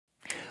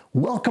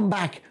Welcome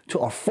back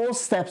to our 4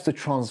 steps to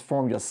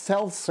transform your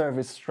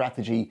self-service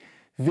strategy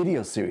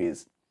video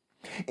series.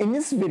 In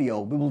this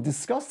video, we will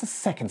discuss the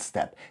second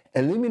step,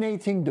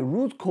 eliminating the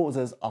root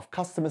causes of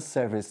customer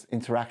service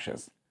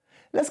interactions.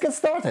 Let's get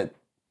started.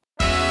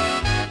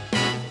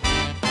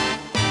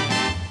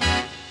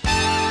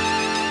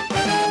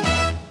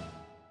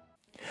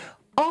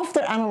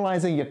 After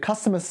analyzing your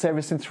customer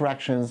service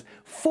interactions,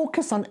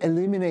 focus on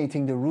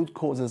eliminating the root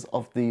causes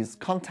of these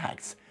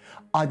contacts.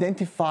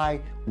 Identify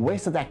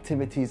wasted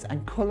activities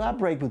and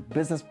collaborate with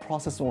business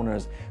process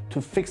owners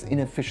to fix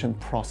inefficient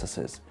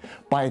processes.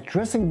 By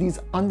addressing these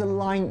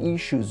underlying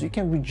issues, you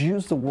can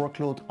reduce the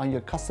workload on your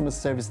customer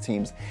service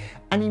teams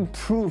and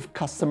improve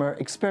customer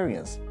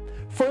experience.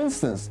 For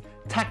instance,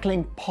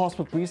 tackling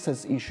password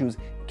resets issues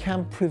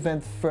can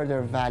prevent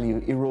further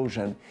value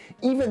erosion,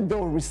 even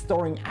though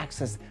restoring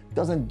access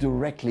doesn't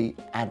directly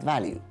add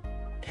value.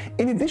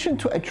 In addition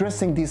to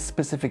addressing these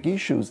specific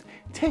issues,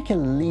 take a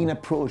lean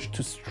approach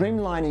to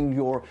streamlining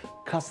your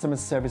customer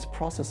service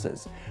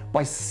processes.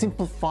 By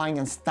simplifying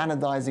and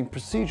standardizing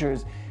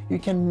procedures, you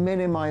can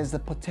minimize the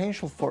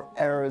potential for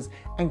errors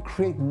and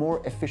create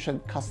more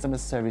efficient customer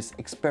service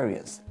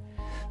experience.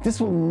 This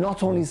will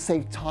not only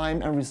save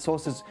time and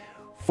resources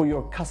for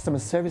your customer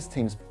service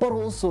teams, but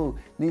also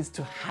leads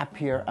to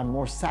happier and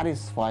more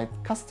satisfied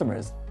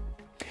customers.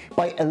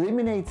 By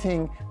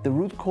eliminating the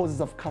root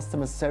causes of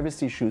customer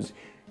service issues,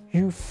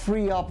 you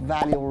free up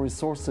valuable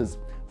resources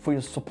for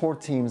your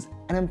support teams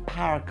and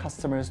empower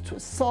customers to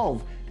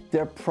solve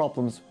their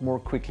problems more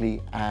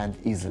quickly and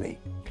easily.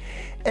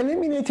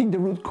 Eliminating the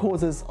root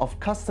causes of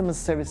customer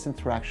service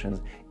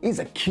interactions is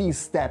a key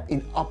step in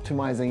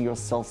optimizing your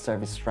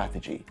self-service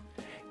strategy.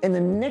 In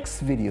the next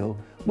video,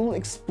 we'll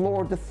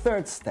explore the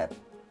third step,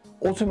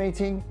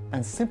 automating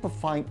and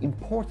simplifying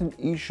important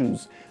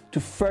issues to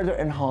further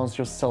enhance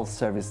your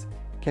self-service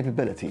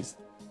capabilities.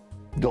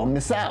 Don't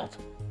miss out!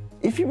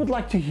 If you would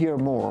like to hear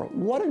more,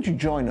 why don't you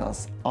join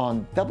us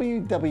on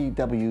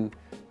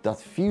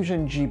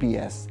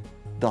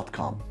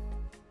www.fusiongbs.com.